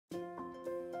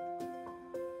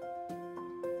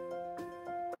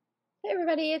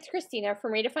everybody, it's Christina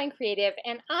from Redefine Creative,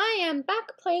 and I am back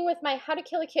playing with my How to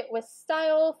Kill a Kit with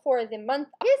Style for the month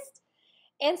August.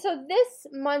 And so this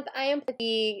month I am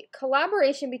the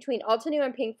collaboration between Altenew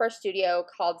and PinkFresh Studio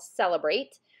called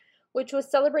Celebrate, which was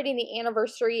celebrating the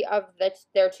anniversary of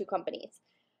their two companies.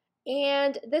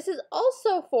 And this is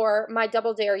also for my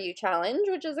Double Dare You challenge,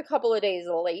 which is a couple of days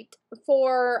late,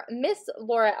 for Miss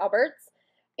Laura Alberts.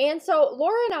 And so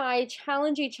Laura and I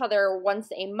challenge each other once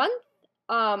a month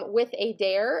with a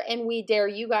dare, and we dare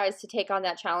you guys to take on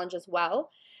that challenge as well.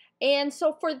 And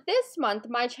so for this month,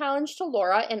 my challenge to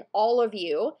Laura and all of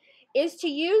you is to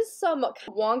use some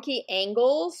wonky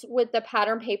angles with the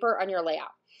pattern paper on your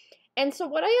layout. And so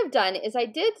what I have done is I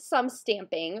did some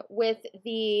stamping with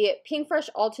the PinkFresh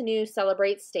Altenew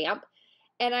Celebrate stamp,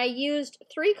 and I used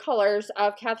 3 colors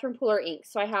of Catherine Pooler ink.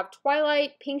 So I have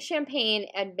Twilight, Pink Champagne,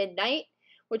 and Midnight,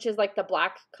 which is like the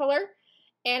black color.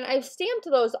 And I've stamped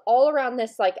those all around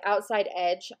this like outside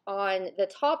edge on the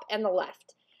top and the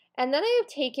left. And then I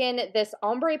have taken this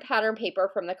ombre pattern paper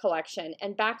from the collection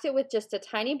and backed it with just a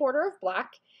tiny border of black,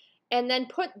 and then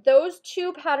put those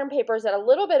 2 pattern papers at a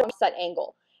little bit of a set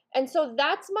angle. And so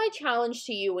that's my challenge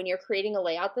to you when you're creating a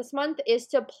layout this month, is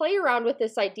to play around with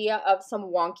this idea of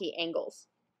some wonky angles.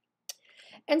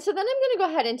 And so then I'm going to go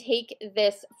ahead and take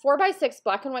this 4x6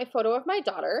 black and white photo of my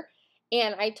daughter.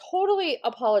 And I totally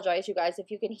apologize, you guys, if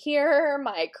you can hear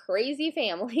my crazy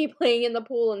family playing in the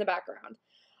pool in the background.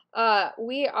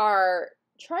 We are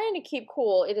trying to keep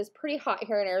cool. It is pretty hot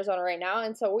here in Arizona right now,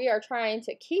 and so we are trying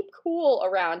to keep cool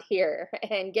around here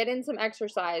and get in some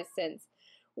exercise since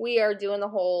we are doing the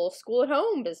whole school at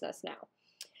home business now.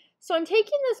 So I'm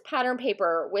taking this pattern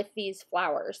paper with these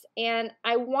flowers, and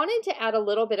I wanted to add a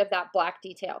little bit of that black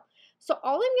detail. So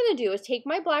all I'm going to do is take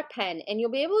my black pen, and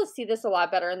you'll be able to see this a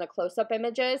lot better in the close-up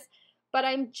images, but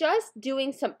I'm just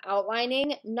doing some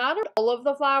outlining, not of all of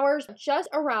the flowers, just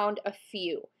around a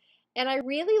few. And I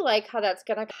really like how that's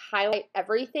going to highlight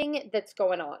everything that's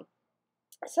going on.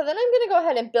 So then I'm going to go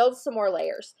ahead and build some more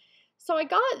layers. So I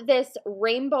got this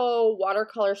rainbow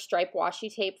watercolor stripe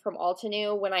washi tape from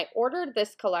Altenew when I ordered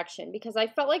this collection, because I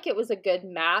felt like it was a good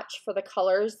match for the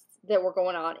colors that were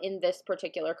going on in this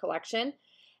particular collection.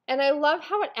 And I love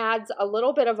how it adds a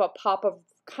little bit of a pop of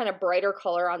kind of brighter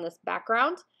color on this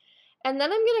background. And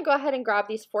then I'm going to go ahead and grab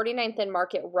these 49 Thin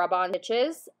Market rub-on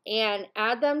stitches and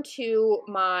add them to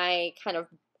my kind of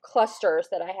clusters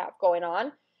that I have going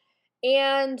on.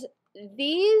 And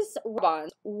these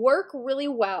rub-ons work really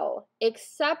well,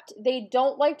 except they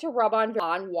don't like to rub on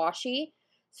washi.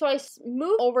 So I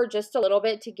move over just a little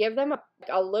bit to give them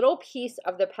a little piece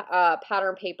of the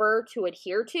pattern paper to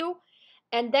adhere to.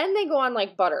 And then they go on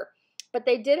like butter. But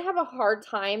they did have a hard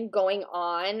time going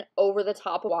on over the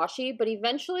top of washi, but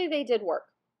eventually they did work.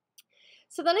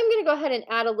 So then I'm going to go ahead and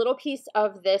add a little piece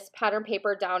of this pattern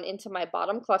paper down into my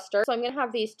bottom cluster. So I'm going to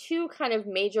have these 2 kind of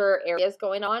major areas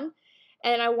going on.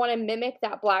 And I want to mimic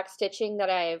that black stitching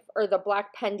that or the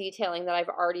black pen detailing that I've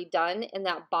already done in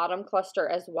that bottom cluster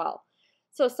as well.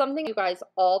 So something you guys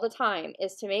all the time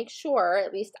is to make sure,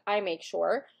 at least I make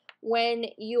sure, when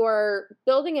you are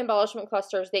building embellishment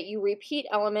clusters, that you repeat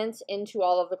elements into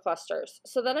all of the clusters.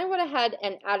 So then I went ahead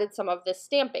and added some of this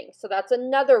stamping. So that's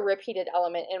another repeated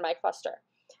element in my cluster.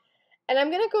 And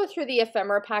I'm going to go through the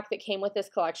ephemera pack that came with this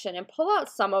collection and pull out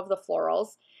some of the florals,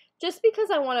 just because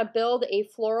I want to build a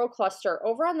floral cluster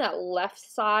over on that left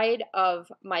side of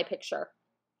my picture.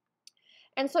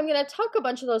 And so I'm going to tuck a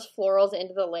bunch of those florals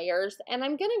into the layers, and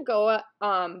I'm going to go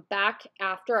back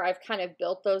after I've kind of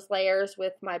built those layers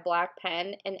with my black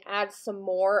pen and add some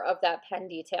more of that pen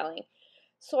detailing.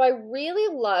 So I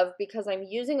really love, because I'm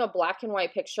using a black and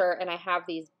white picture and I have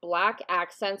these black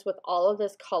accents with all of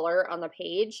this color on the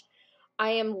page,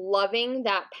 I am loving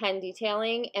that pen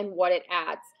detailing and what it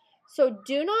adds. So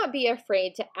do not be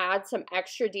afraid to add some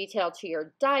extra detail to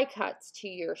your die cuts, to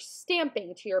your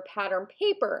stamping, to your pattern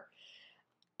paper.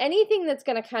 Anything that's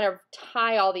going to kind of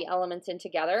tie all the elements in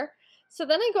together. So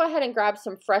then I go ahead and grab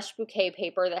some fresh bouquet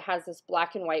paper that has this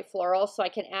black and white floral, so I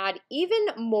can add even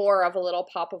more of a little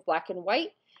pop of black and white.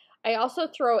 I also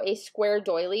throw a square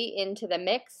doily into the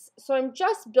mix, so I'm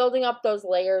just building up those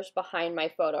layers behind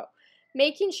my photo,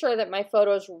 making sure that my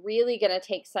photo is really going to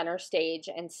take center stage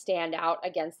and stand out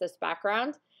against this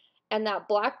background. And that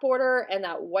black border and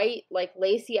that white, like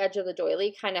lacy edge of the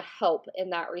doily kind of help in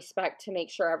that respect to make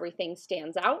sure everything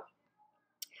stands out.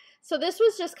 So this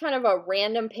was just kind of a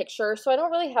random picture, so I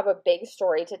don't really have a big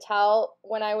story to tell.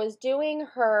 When I was doing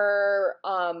her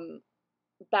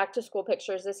back to school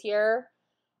pictures this year,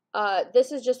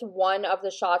 this is just one of the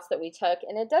shots that we took,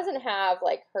 and it doesn't have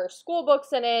like her school books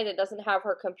in it. It doesn't have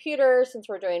her computer, since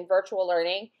we're doing virtual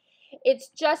learning. It's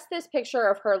just this picture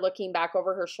of her looking back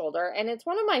over her shoulder, and it's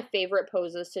one of my favorite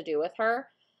poses to do with her.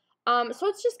 So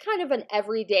it's just kind of an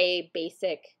everyday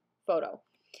basic photo.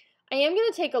 I am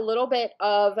going to take a little bit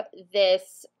of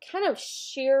this kind of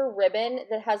sheer ribbon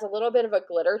that has a little bit of a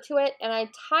glitter to it, and I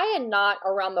tie a knot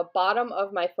around the bottom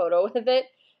of my photo with it.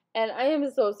 And I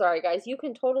am so sorry, guys. You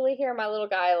can totally hear my little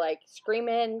guy like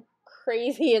screaming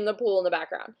crazy in the pool in the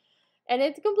background. And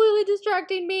it's completely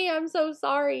distracting me. I'm so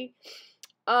sorry.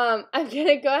 I'm going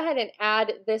to go ahead and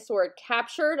add this word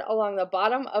captured along the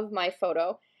bottom of my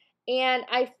photo. And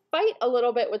I fight a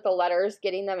little bit with the letters,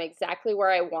 getting them exactly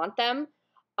where I want them.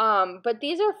 But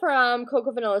these are from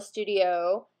Cocoa Vanilla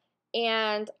Studio,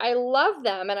 and I love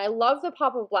them, and I love the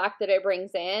pop of black that it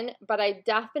brings in, but I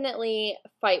definitely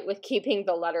fight with keeping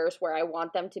the letters where I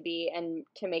want them to be and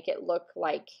to make it look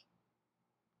like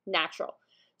natural.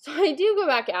 So I do go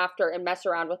back after and mess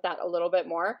around with that a little bit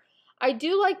more. I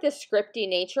do like the scripty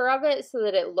nature of it so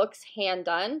that it looks hand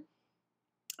done.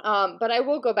 But I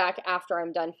will go back after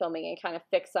I'm done filming and kind of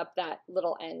fix up that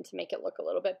little end to make it look a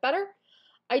little bit better.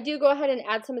 I do go ahead and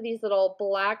add some of these little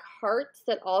black hearts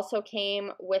that also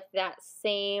came with that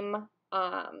same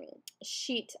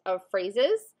sheet of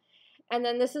phrases. And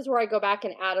then this is where I go back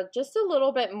and add just a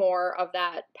little bit more of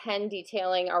that pen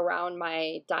detailing around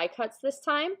my die cuts this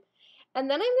time. And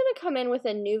then I'm going to come in with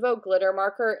a Nuvo glitter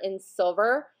marker in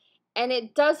silver. And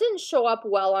it doesn't show up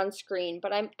well on screen,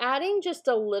 but I'm adding just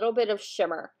a little bit of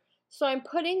shimmer. So I'm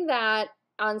putting that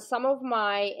on some of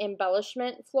my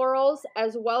embellishment florals,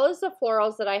 as well as the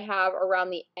florals that I have around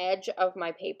the edge of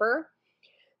my paper,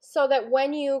 so that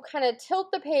when you kind of tilt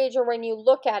the page or when you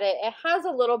look at it, it has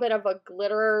a little bit of a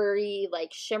glittery,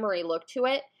 like shimmery look to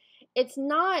it. It's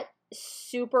not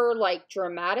super like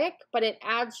dramatic, but it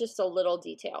adds just a little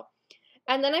detail.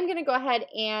 And then I'm going to go ahead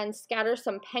and scatter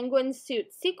some penguin suit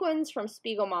sequins from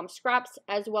Spiegel Mom Scraps,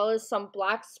 as well as some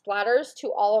black splatters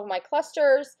to all of my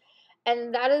clusters.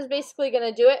 And that is basically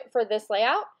going to do it for this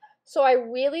layout. So I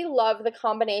really love the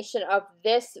combination of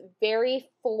this very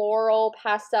floral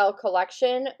pastel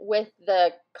collection with the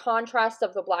contrast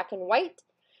of the black and white.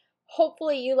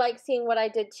 Hopefully you like seeing what I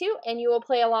did too, and you will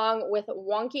play along with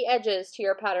wonky edges to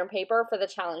your pattern paper for the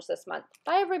challenge this month.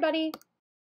 Bye everybody!